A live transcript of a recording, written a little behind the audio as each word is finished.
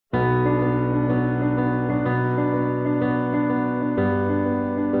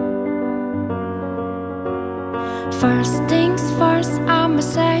First things first, I'ma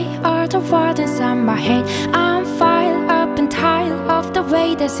say all the words inside my head. I'm fired up and tired of the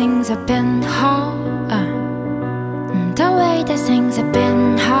way that things have been. The way that things have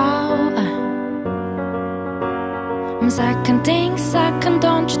been. Second thing, second,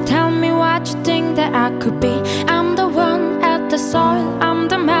 don't you tell me what you think that I could be. I'm the one at the soil, I'm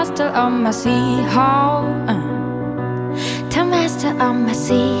the master of my sea hole. The master of my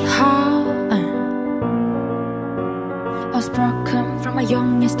sea hole. I was broken from my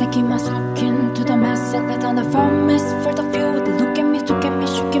youngest, taking myself into the mess. I let on the promise for the few that look at me,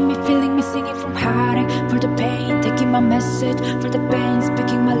 shook me, feeling me, singing from hiding for the pain, taking my message for the pain,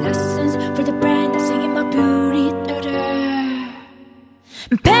 speaking my lessons for the brain that's singing my beauty.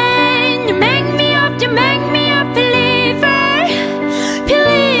 Pain, you make me up, you make me a believer,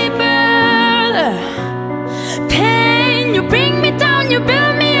 believer. Pain, you bring me down, you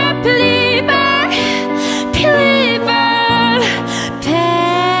build me up, believer, believer.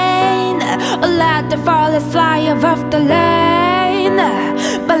 Pain, let the bullets fly above the lane,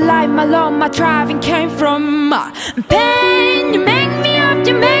 but like my love, my driving came from pain. You make me up,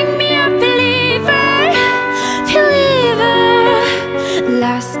 you make me a believer, believer.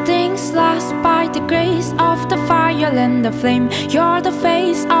 Last things last by the grace of the fire and the flame. You're the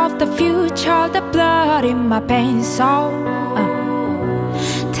face of the future, the blood in my veins, so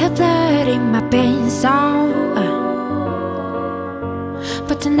the blood in my veins, so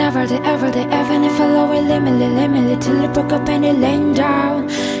but they never, they ever, they ever, and follow it, limit, till it broke up and it laying down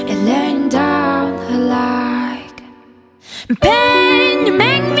like pain. You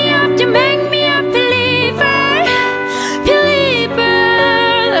make me up, you make me a believer, believer.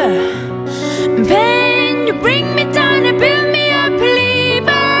 Pain, you bring me down, you build me up,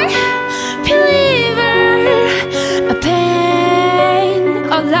 believer, believer. A pain,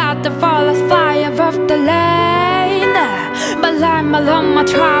 a lot of fall fly above the lane, but like my love, my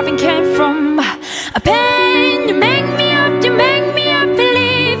driving came from a pain.